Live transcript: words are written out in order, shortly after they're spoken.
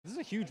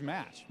a huge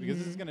match because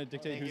this is going to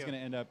dictate who's going to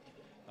end up,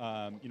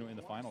 in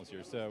the finals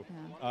here. So,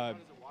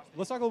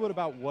 let's talk a little bit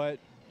about what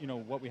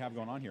we have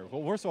going on here.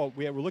 Well, first of all,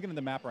 we're looking at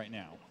the map right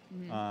now,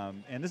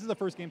 and this is the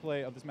first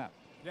gameplay of this map.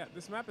 Yeah,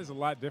 this map is a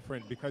lot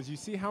different because you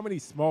see how many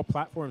small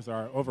platforms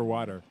are over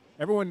water.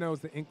 Everyone knows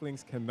the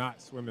Inklings cannot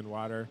swim in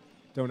water.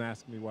 Don't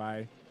ask me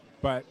why.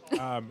 But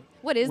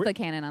what is the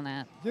canon on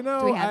that? You know,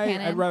 Do we have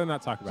canon? I'd rather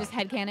not talk about Just it.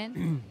 head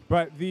canon?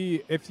 But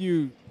if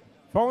you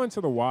fall into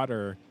the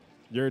water,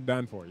 you're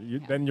done for.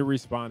 Then you're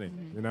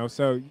respawning, you know?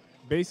 So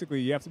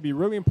basically, you have to be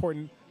really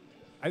important.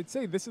 I'd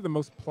say this is the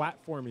most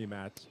platformy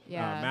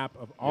map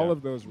of all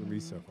of those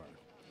released so far.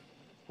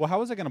 Well,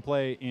 how is it going to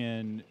play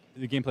in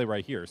the gameplay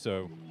right here?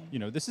 So,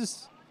 this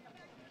is...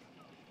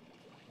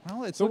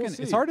 Well, it's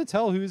it's hard to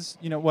tell who's,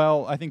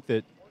 well, I think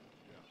that...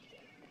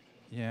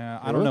 Yeah,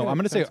 I don't know. I'm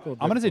going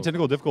to say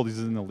technical difficulties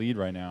is in the lead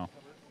right now.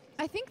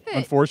 I think that...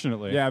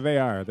 Unfortunately. Yeah, they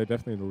are. They're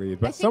definitely in the lead.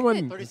 But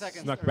someone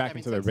snuck back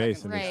into their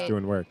base and it's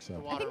doing work.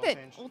 So I think that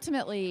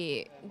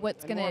ultimately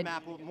what's going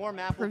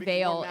to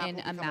prevail in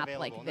a map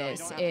like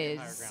this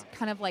is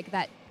kind of like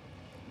that...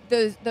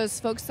 Those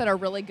folks that are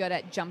really good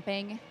at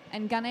jumping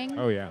and gunning.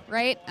 Oh, yeah.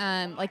 Right?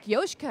 Like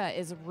Yoshka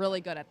is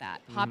really good at that.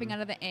 Hopping out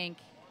of the ink,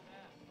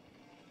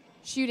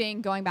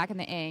 shooting, going back in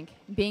the ink,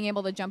 being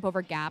able to jump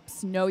over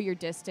gaps, know your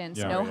distance,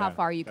 know how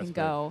far you can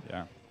go.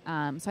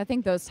 Yeah. So I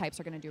think those types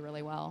are going to do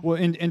really well. Well,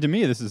 and to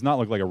me, this does not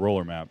look like a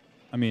roller map.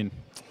 I mean,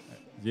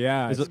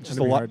 yeah, there's just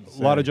a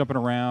lot of jumping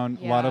around,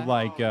 a lot of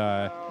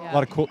a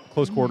lot of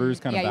close quarters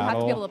kind of battle. Yeah, you have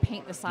to be able to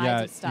paint the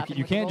sides and stuff.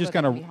 You can't just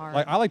kind of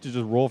like. I like to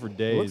just roll for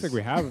days. It looks like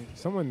we have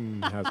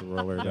someone has a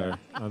roller there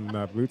on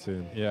blue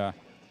team. Yeah.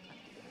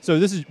 So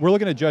we're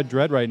looking at Judd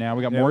Dredd right now.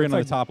 We got Morgan on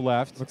the top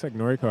left. Looks like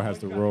Noriko has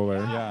the roller.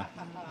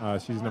 Yeah.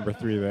 She's number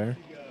 3 there.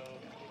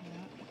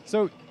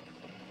 So,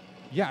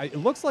 yeah, it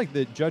looks like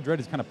that Judd Dredd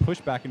is kind of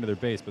pushed back into their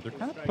base, but they're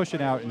kind of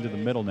pushing out into the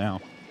middle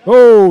now.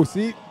 Oh,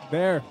 see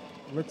there.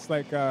 Looks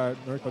like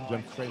Noriko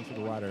jumped straight into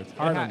the water. It's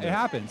hard. It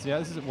happens. Yeah.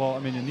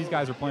 And these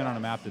guys are playing on a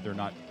map that they're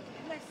not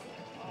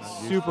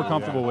super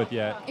comfortable with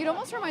yet. It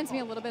almost reminds me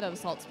a little bit of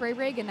Salt Spray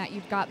Rig in that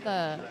you've got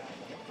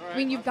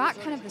you've got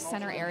kind of the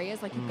center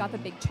areas, like you've got the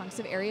big chunks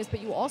of areas,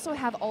 but you also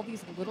have all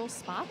these little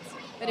spots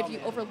that if you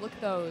overlook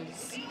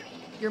those,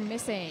 you're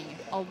missing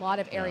a lot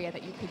of area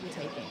that you could be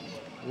taking.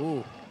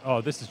 Ooh. Oh,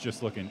 this is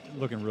just looking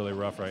really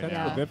rough right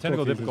now.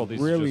 Technical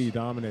difficulties really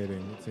dominating,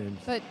 it seems.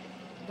 But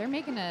they're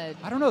making a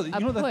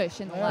push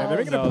in the last. They're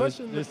making a push.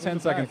 There's 10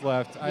 seconds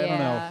left. I don't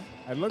know.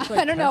 It looks like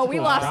I don't know. We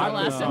lost the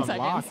last 10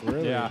 seconds.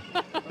 Really. Yeah,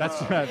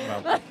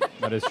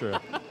 that is true.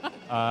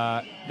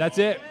 That's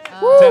it.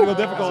 Technical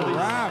difficulties.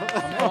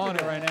 I'm calling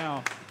it right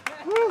now.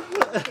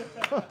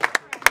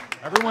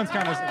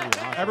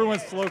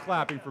 Everyone's slow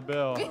clapping for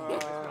Bill.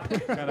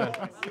 Kind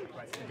of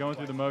going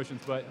through the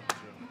motions, but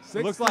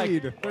it looks like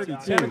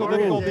technical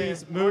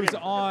difficulties moves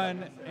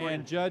on,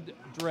 and Judd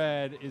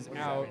Dredd is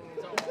out.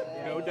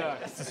 Go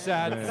Ducks. It's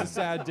a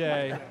sad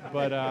day,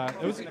 but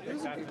it was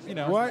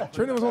What?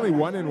 Trinity was only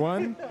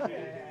 1-1.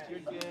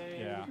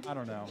 Yeah, I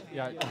don't know.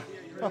 Yeah,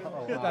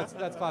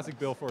 that's classic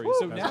Bill for you.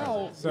 So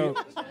now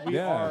we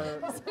are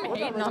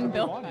hating on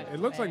Bill. It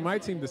looks like my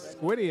team, the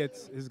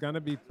Squidiots, is going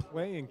to be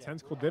playing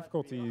technical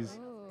difficulties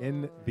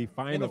in the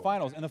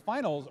finals. And the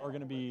finals are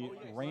going to be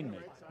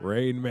Rainmaker.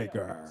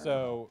 Rainmaker.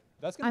 So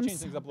that's going to change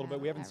things up a little bit.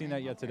 We haven't seen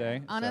that yet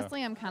today.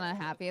 Honestly, I'm kind of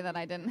happy that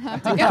I didn't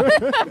have to go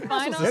to the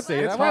finals.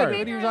 It's hard.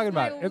 What are you talking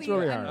about? It's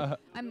really hard.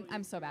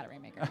 I'm so bad at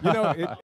Rainmaker. You know,